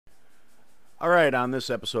All right, on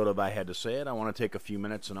this episode of I Had to Say It, I want to take a few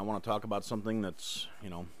minutes and I want to talk about something that's,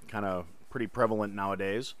 kind of pretty prevalent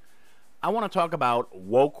nowadays. I want to talk about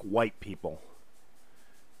woke white people.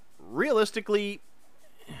 Realistically,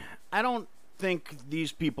 I don't think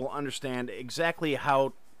these people understand exactly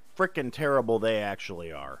how frickin' terrible they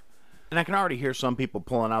actually are. And I can already hear some people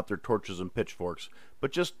pulling out their torches and pitchforks,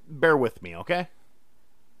 but just bear with me, okay?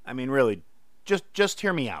 I mean, really, just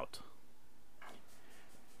hear me out.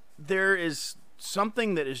 There is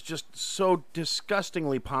something that is just so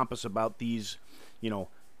disgustingly pompous about these,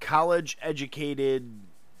 college educated,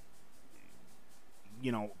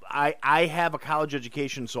 I have a college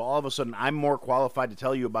education, so all of a sudden I'm more qualified to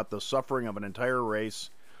tell you about the suffering of an entire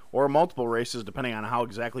race or multiple races, depending on how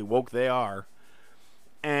exactly woke they are.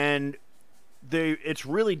 And it's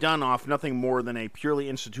really done off nothing more than a purely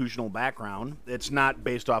institutional background. It's not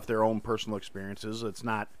based off their own personal experiences. It's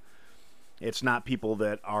not people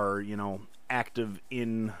that are, active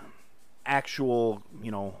in actual,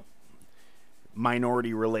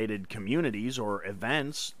 minority related communities or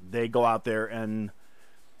events. They go out there and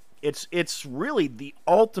it's really the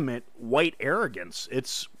ultimate white arrogance.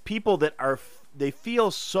 It's people that they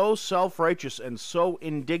feel so self-righteous and so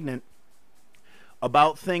indignant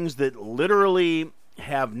about things that literally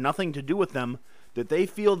have nothing to do with them that they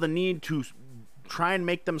feel the need to try and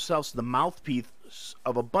make themselves the mouthpiece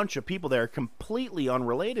of a bunch of people they're completely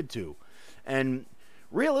unrelated to. And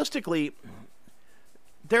realistically,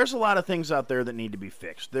 there's a lot of things out there that need to be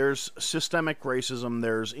fixed. There's systemic racism,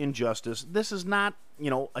 there's injustice. This is not,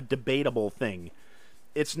 a debatable thing.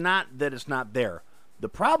 It's not that it's not there. The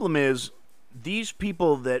problem is these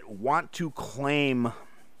people that want to claim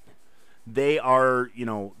they are,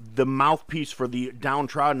 the mouthpiece for the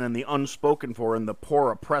downtrodden and the unspoken for and the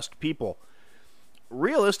poor oppressed people.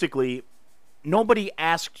 Realistically, nobody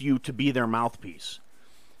asked you to be their mouthpiece.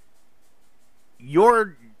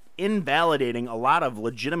 You're invalidating a lot of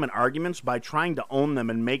legitimate arguments by trying to own them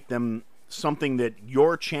and make them something that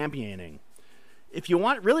you're championing. If you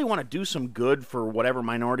really want to do some good for whatever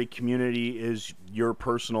minority community is your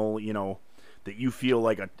personal, that you feel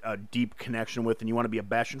like a deep connection with and you want to be a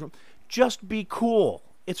bastion from, just be cool.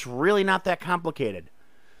 It's really not that complicated.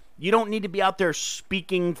 You don't need to be out there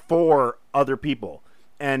speaking for other people.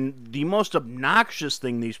 And the most obnoxious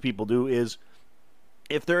thing these people do is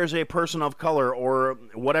if there is a person of color or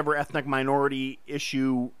whatever ethnic minority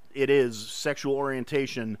issue it is, sexual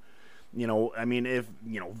orientation, if,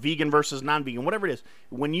 vegan versus non-vegan, whatever it is,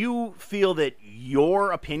 when you feel that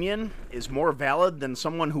your opinion is more valid than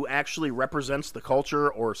someone who actually represents the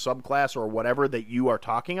culture or subclass or whatever that you are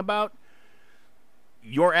talking about,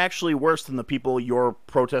 you're actually worse than the people you're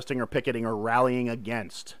protesting or picketing or rallying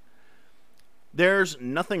against. There's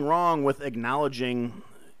nothing wrong with acknowledging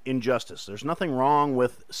injustice. There's nothing wrong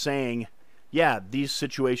with saying, yeah, these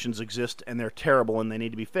situations exist and they're terrible and they need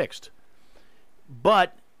to be fixed.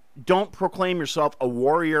 But don't proclaim yourself a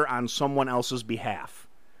warrior on someone else's behalf.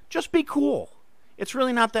 Just be cool. It's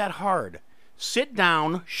really not that hard. Sit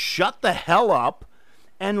down, shut the hell up,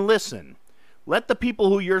 and listen. Let the people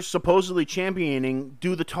who you're supposedly championing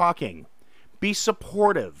do the talking. Be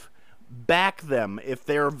supportive. Back them if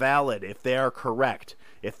they're valid, if they are correct.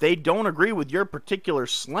 If they don't agree with your particular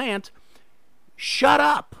slant, shut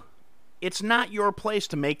up. It's not your place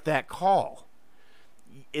to make that call.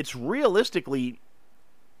 It's realistically,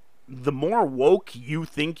 the more woke you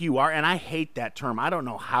think you are, and I hate that term. I don't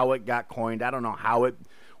know how it got coined. I don't know how it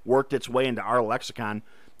worked its way into our lexicon.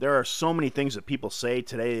 There are so many things that people say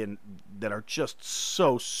today that are just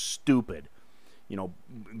so stupid.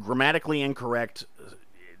 Grammatically incorrect.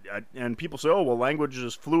 And people say, oh, well, language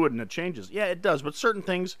is fluid and it changes. Yeah, it does, but certain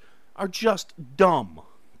things are just dumb.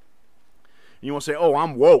 And you want to say, oh,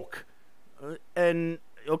 I'm woke. And,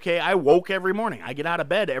 okay, I woke every morning. I get out of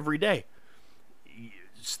bed every day.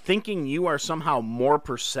 Thinking you are somehow more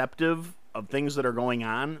perceptive of things that are going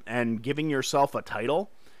on and giving yourself a title,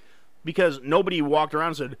 because nobody walked around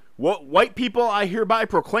and said, white people, I hereby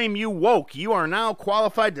proclaim you woke. You are now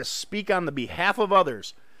qualified to speak on the behalf of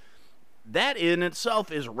others. That in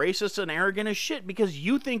itself is racist and arrogant as shit, because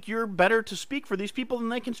you think you're better to speak for these people than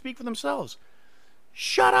they can speak for themselves.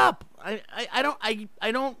 Shut up. I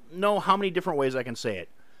don't know how many different ways I can say it.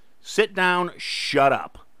 Sit down, shut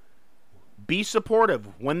up. Be supportive.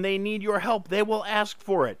 When they need your help, they will ask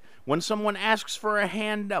for it. When someone asks for a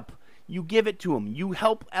hand up, you give it to them. You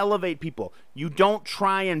help elevate people. You don't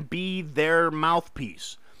try and be their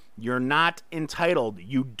mouthpiece. You're not entitled.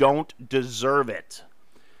 You don't deserve it.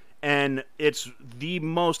 And it's the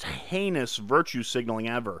most heinous virtue signaling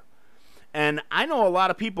ever. And I know a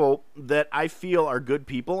lot of people that I feel are good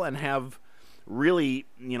people and have really,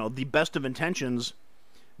 the best of intentions,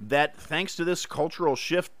 that thanks to this cultural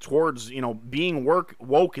shift towards, being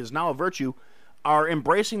woke is now a virtue, are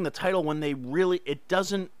embracing the title when it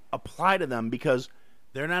doesn't apply to them, because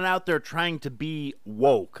they're not out there trying to be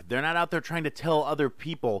woke. They're not out there trying to tell other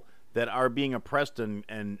people that are being oppressed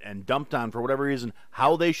and dumped on for whatever reason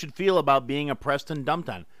how they should feel about being oppressed and dumped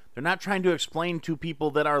on. They're not trying to explain to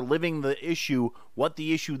people that are living the issue what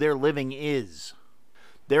the issue they're living is.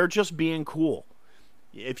 They're just being cool.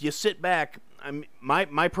 If you sit back,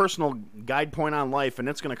 my personal guide point on life, and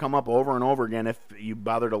it's going to come up over and over again if you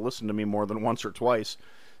bother to listen to me more than once or twice.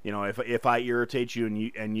 If I irritate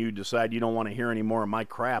you and you decide you don't want to hear any more of my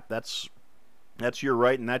crap, that's your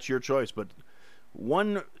right and that's your choice. But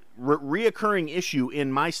one reoccurring issue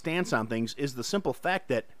in my stance on things is the simple fact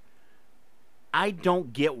that I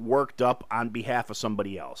don't get worked up on behalf of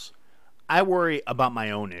somebody else. I worry about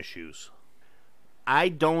my own issues. I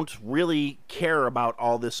don't really care about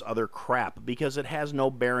all this other crap because it has no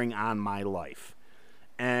bearing on my life.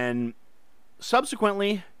 And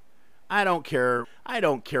subsequently, I don't care. I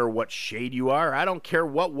don't care what shade you are. I don't care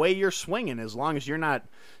what way you're swinging, as long as you're not,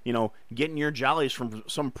 getting your jollies from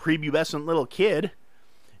some prepubescent little kid.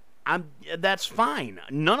 That's fine.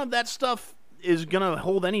 None of that stuff is going to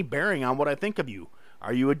hold any bearing on what I think of you.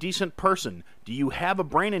 Are you a decent person? Do you have a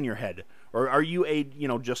brain in your head? Or are you a,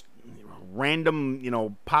 just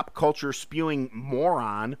random, pop culture spewing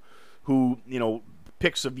moron who,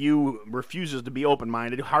 picks a view, refuses to be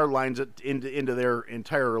open-minded, hardlines it into their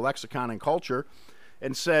entire lexicon and culture,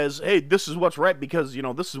 and says, hey, this is what's right because,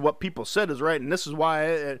 this is what people said is right, and this is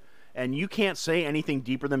why... And you can't say anything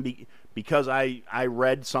deeper than because I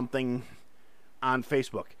read something on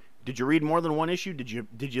Facebook. Did you read more than one issue? Did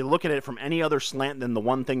you look at it from any other slant than the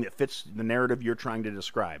one thing that fits the narrative you're trying to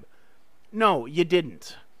describe? No, you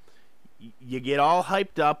didn't. You get all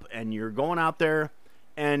hyped up and you're going out there,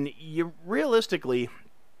 and you realistically,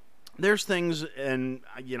 there's things, and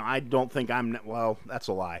I don't think that's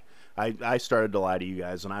a lie. I started to lie to you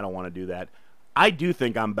guys, and I don't want to do that. I do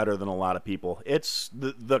think I'm better than a lot of people. It's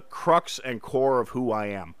the crux and core of who I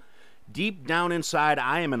am. Deep down inside,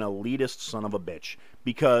 I am an elitist son of a bitch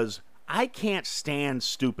because I can't stand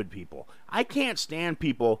stupid people. I can't stand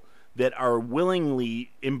people that are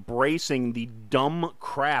willingly embracing the dumb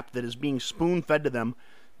crap that is being spoon-fed to them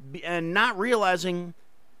and not realizing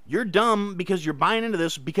you're dumb because you're buying into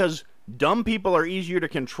this, because dumb people are easier to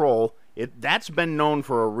control. That's been known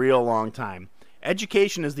for a real long time.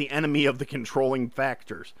 Education is the enemy of the controlling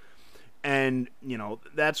factors. And,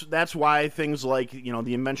 that's why things like,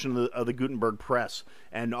 the invention of the Gutenberg press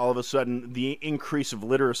and all of a sudden the increase of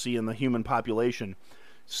literacy in the human population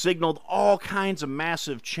signaled all kinds of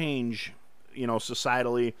massive change,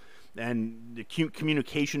 societally, and the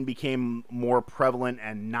communication became more prevalent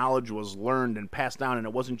and knowledge was learned and passed down, and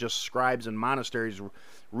it wasn't just scribes and monasteries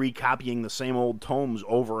recopying the same old tomes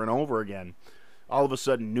over and over again. All of a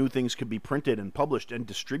sudden, new things could be printed and published and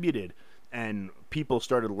distributed, and people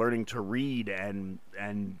started learning to read and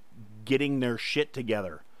getting their shit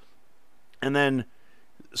together. And then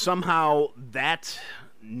somehow that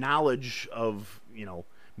knowledge of,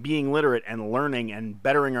 being literate and learning and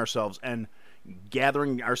bettering ourselves and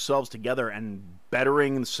gathering ourselves together and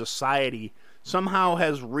bettering society somehow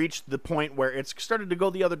has reached the point where it's started to go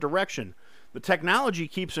the other direction. The technology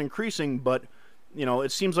keeps increasing, but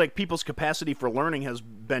it seems like people's capacity for learning has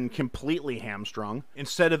been completely hamstrung.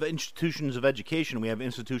 Instead of institutions of education, we have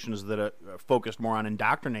institutions that are focused more on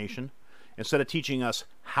indoctrination. Instead of teaching us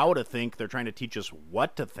how to think, they're trying to teach us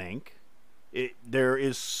what to think. There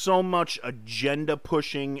is so much agenda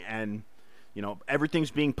pushing and,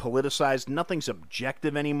 everything's being politicized. Nothing's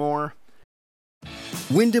objective anymore.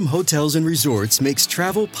 Wyndham Hotels and Resorts makes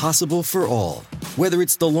travel possible for all. Whether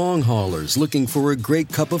it's the long haulers looking for a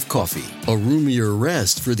great cup of coffee, a roomier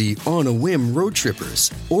rest for the on-a-whim road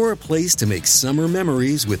trippers, or a place to make summer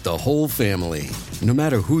memories with the whole family. No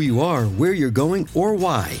matter who you are, where you're going, or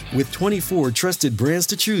why, with 24 trusted brands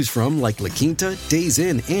to choose from like La Quinta, Days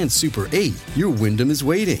Inn, and Super 8, your Wyndham is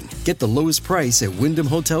waiting. Get the lowest price at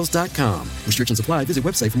WyndhamHotels.com. Restrictions apply. Visit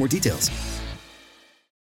website for more details.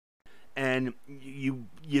 And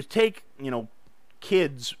you take,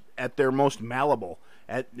 kids at their most malleable,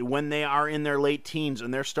 when they are in their late teens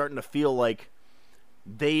and they're starting to feel like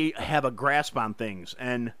they have a grasp on things.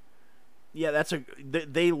 And yeah,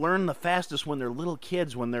 they learn the fastest when they're little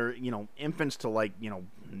kids, when they're, infants to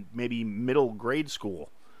maybe middle grade school.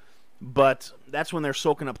 But that's when they're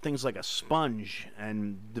soaking up things like a sponge,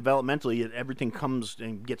 and developmentally everything comes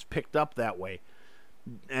and gets picked up that way.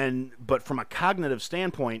 But from a cognitive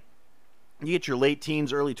standpoint, you get your late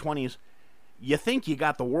teens, early 20s, you think you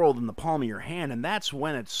got the world in the palm of your hand, and that's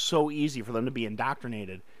when it's so easy for them to be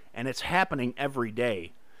indoctrinated. And it's happening every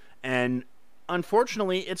day. And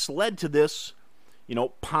unfortunately, it's led to this,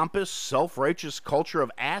 pompous, self-righteous culture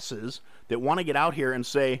of asses that want to get out here and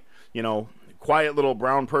say, quiet little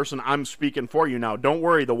brown person, I'm speaking for you now. Don't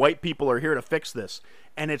worry, the white people are here to fix this.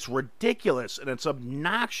 And it's ridiculous, and it's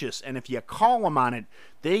obnoxious, and if you call them on it,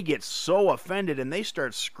 they get so offended, and they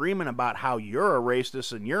start screaming about how you're a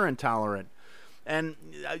racist and you're intolerant. And,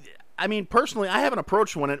 I mean, personally, I have an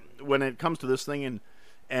approach when it comes to this thing,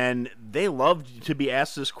 and they love to be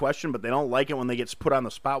asked this question, but they don't like it when they get put on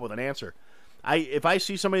the spot with an answer. If I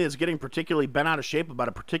see somebody that's getting particularly bent out of shape about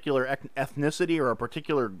a particular ethnicity or a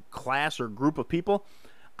particular class or group of people,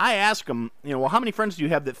 I ask them, well, how many friends do you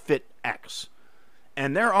have that fit X?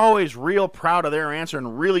 And they're always real proud of their answer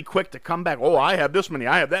and really quick to come back. Oh, I have this many.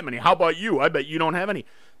 I have that many. How about you? I bet you don't have any.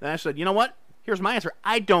 Then I said, you know what? Here's my answer.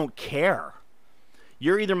 I don't care.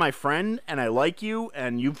 You're either my friend and I like you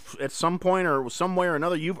and you've at some point or some way or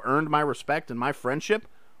another you've earned my respect and my friendship,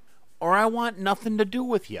 or I want nothing to do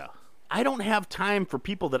with you. I don't have time for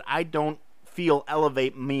people that I don't feel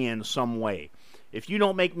elevate me in some way. If you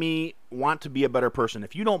don't make me want to be a better person,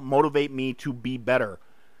 if you don't motivate me to be better,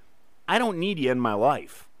 I don't need you in my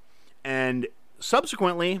life. And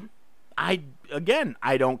subsequently, I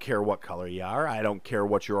don't care what color you are. I don't care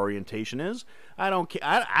what your orientation is. I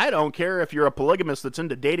don't care if you're a polygamist that's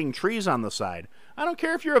into dating trees on the side. I don't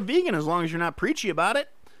care if you're a vegan as long as you're not preachy about it.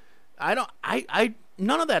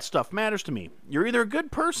 None of that stuff matters to me. You're either a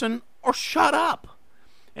good person or shut up.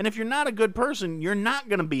 And if you're not a good person, you're not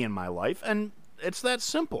going to be in my life, and it's that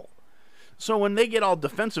simple. So when they get all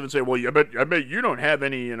defensive and say, well, I bet you don't have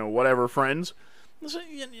any, whatever friends. I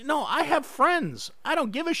say, no, I have friends. I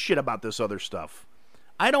don't give a shit about this other stuff.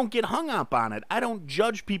 I don't get hung up on it. I don't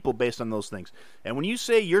judge people based on those things. And when you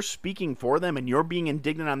say you're speaking for them and you're being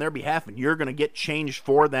indignant on their behalf and you're going to get changed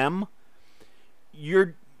for them,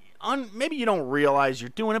 maybe you don't realize you're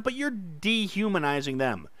doing it, but you're dehumanizing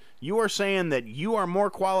them. You are saying that you are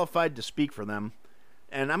more qualified to speak for them.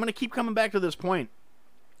 And I'm going to keep coming back to this point.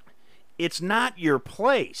 It's not your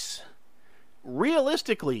place.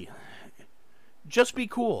 Realistically, just be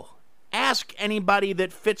cool. Ask anybody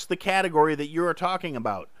that fits the category that you're talking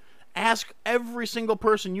about. Ask every single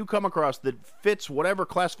person you come across that fits whatever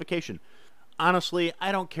classification. Honestly,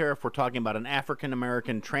 I don't care if we're talking about an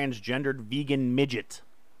African-American transgendered vegan midget.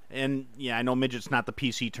 And yeah, I know midget's not the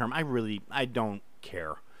PC term. I don't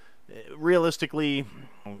care. Realistically,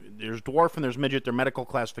 there's dwarf and there's midget. They're medical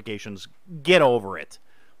classifications. Get over it.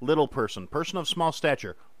 Little person, person of small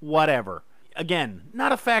stature, whatever. Again,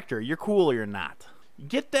 not a factor. You're cool or you're not.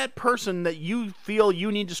 Get that person that you feel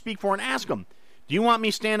you need to speak for and ask them, do you want me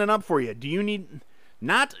standing up for you? Do you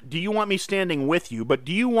want me standing with you, but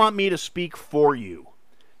do you want me to speak for you?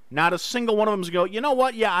 Not a single one of them is go, you know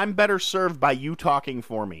what? Yeah, I'm better served by you talking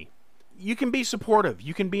for me. You can be supportive.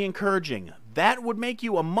 You can be encouraging. That would make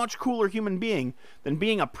you a much cooler human being than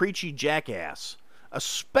being a preachy jackass.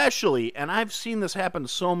 Especially, and I've seen this happen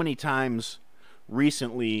so many times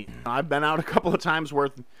recently. I've been out a couple of times where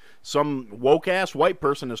some woke-ass white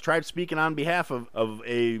person has tried speaking on behalf of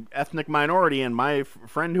a ethnic minority, and my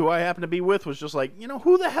friend who I happen to be with was just like,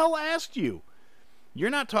 who the hell asked you? You're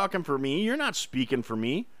not talking for me. You're not speaking for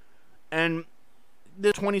me. And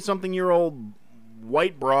this 20-something-year-old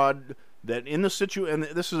white broad that in the and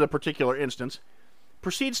this is a particular instance,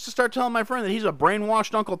 proceeds to start telling my friend that he's a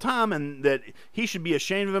brainwashed Uncle Tom and that he should be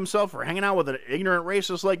ashamed of himself for hanging out with an ignorant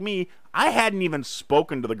racist like me. I hadn't even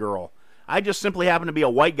spoken to the girl. I just simply happen to be a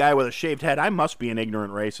white guy with a shaved head. I must be an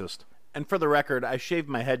ignorant racist. And for the record, I shaved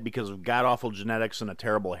my head because of god-awful genetics and a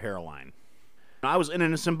terrible hairline. I was an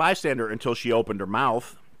innocent bystander until she opened her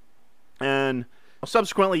mouth. And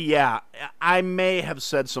subsequently, yeah, I may have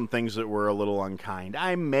said some things that were a little unkind.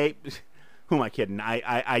 Who am I kidding?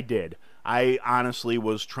 I did. I honestly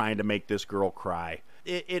was trying to make this girl cry.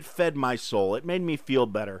 It fed my soul. It made me feel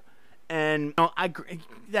better. And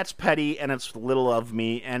that's petty, and it's little of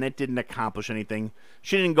me, and it didn't accomplish anything.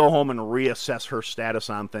 She didn't go home and reassess her status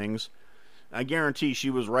on things. I guarantee she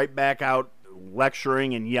was right back out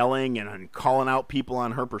lecturing and yelling and calling out people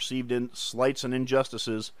on her perceived slights and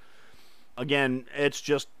injustices. Again, it's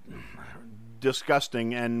just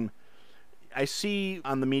disgusting, and I see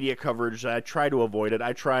on the media coverage, I try to avoid it.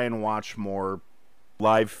 I try and watch more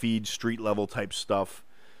live feed, street-level type stuff.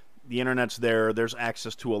 The internet's there. There's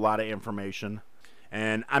access to a lot of information.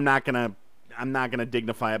 And I'm not gonna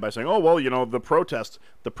dignify it by saying, oh, well, the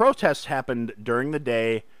protests happened during the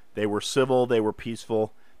day. They were civil. They were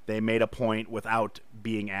peaceful. They made a point without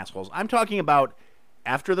being assholes. I'm talking about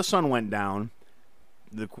after the sun went down,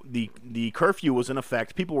 the curfew was in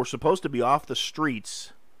effect. People were supposed to be off the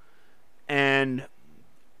streets, and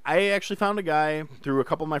I actually found a guy through a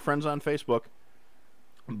couple of my friends on Facebook.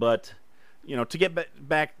 But to get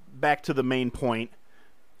back to the main point,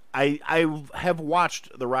 I have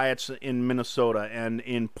watched the riots in Minnesota and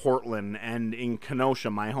in Portland and in Kenosha,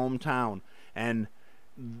 my hometown, and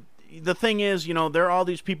the thing is, there are all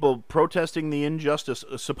these people protesting the injustice,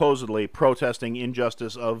 supposedly protesting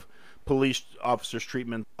injustice of police officers'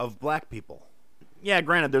 treatment of black people. Yeah,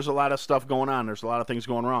 granted, there's a lot of stuff going on. There's a lot of things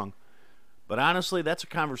going wrong. But honestly, that's a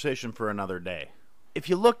conversation for another day. If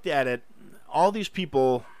you looked at it, all these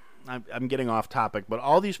people, I'm getting off topic, but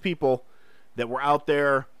all these people that were out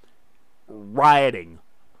there rioting,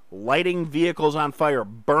 lighting vehicles on fire,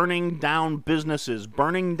 burning down businesses,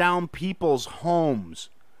 burning down people's homes.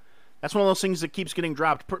 That's one of those things that keeps getting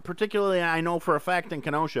dropped, particularly I know for a fact in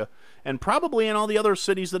Kenosha, and probably in all the other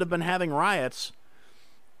cities that have been having riots.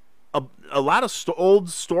 A lot of old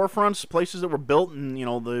storefronts, places that were built in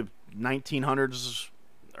the 1900s,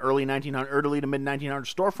 early to mid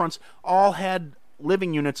 1900s storefronts, all had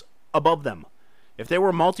living units above them. If they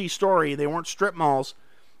were multi-story, they weren't strip malls,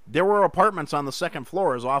 there were apartments on the second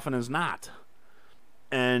floor as often as not.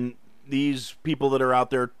 And these people that are out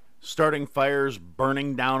there starting fires,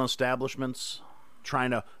 burning down establishments,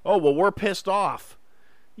 trying to, we're pissed off.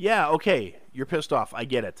 Yeah, okay, you're pissed off. I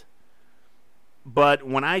get it. But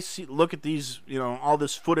when I look at these, all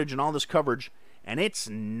this footage and all this coverage, and it's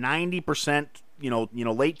 90%,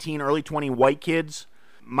 late teen, early 20 white kids,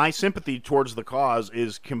 my sympathy towards the cause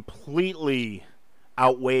is completely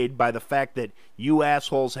outweighed by the fact that you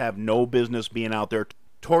assholes have no business being out there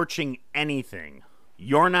torching anything.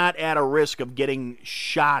 You're not at a risk of getting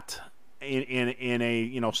shot in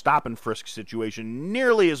a stop and frisk situation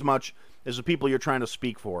nearly as much as the people you're trying to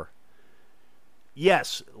speak for.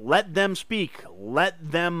 Yes, let them speak.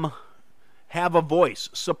 Let them have a voice.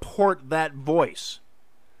 Support that voice.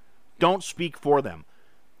 Don't speak for them.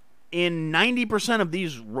 In 90% of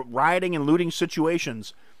these rioting and looting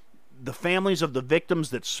situations, the families of the victims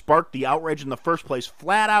that sparked the outrage in the first place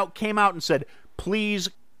flat out came out and said, please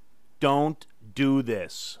don't do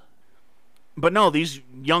this. But no, these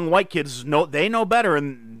young white kids know better,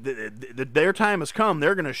 and their time has come.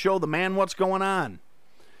 They're going to show the man what's going on.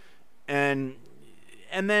 And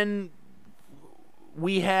then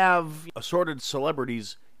we have assorted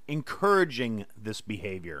celebrities encouraging this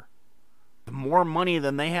behavior. More money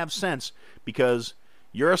than they have sense, because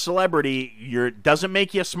you're a celebrity, doesn't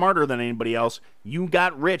make you smarter than anybody else. You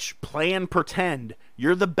got rich playing pretend.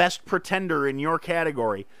 You're the best pretender in your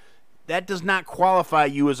category. That does not qualify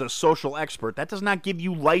you as a social expert. That does not give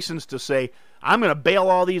you license to say, I'm going to bail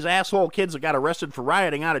all these asshole kids that got arrested for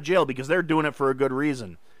rioting out of jail because they're doing it for a good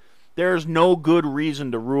reason. There's no good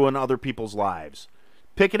reason to ruin other people's lives.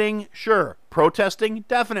 Picketing? Sure. Protesting?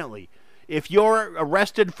 Definitely. If you're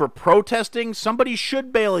arrested for protesting, somebody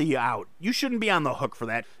should bail you out. You shouldn't be on the hook for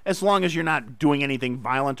that, as long as you're not doing anything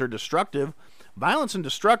violent or destructive. Violence and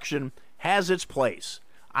destruction has its place.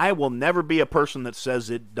 I will never be a person that says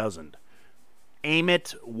it doesn't. Aim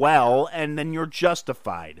it well, and then you're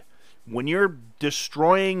justified. When you're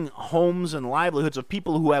destroying homes and livelihoods of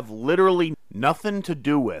people who have literally nothing to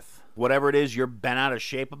do with whatever it is you're bent out of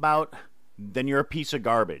shape about, then you're a piece of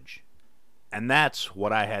garbage. And that's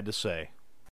what I had to say.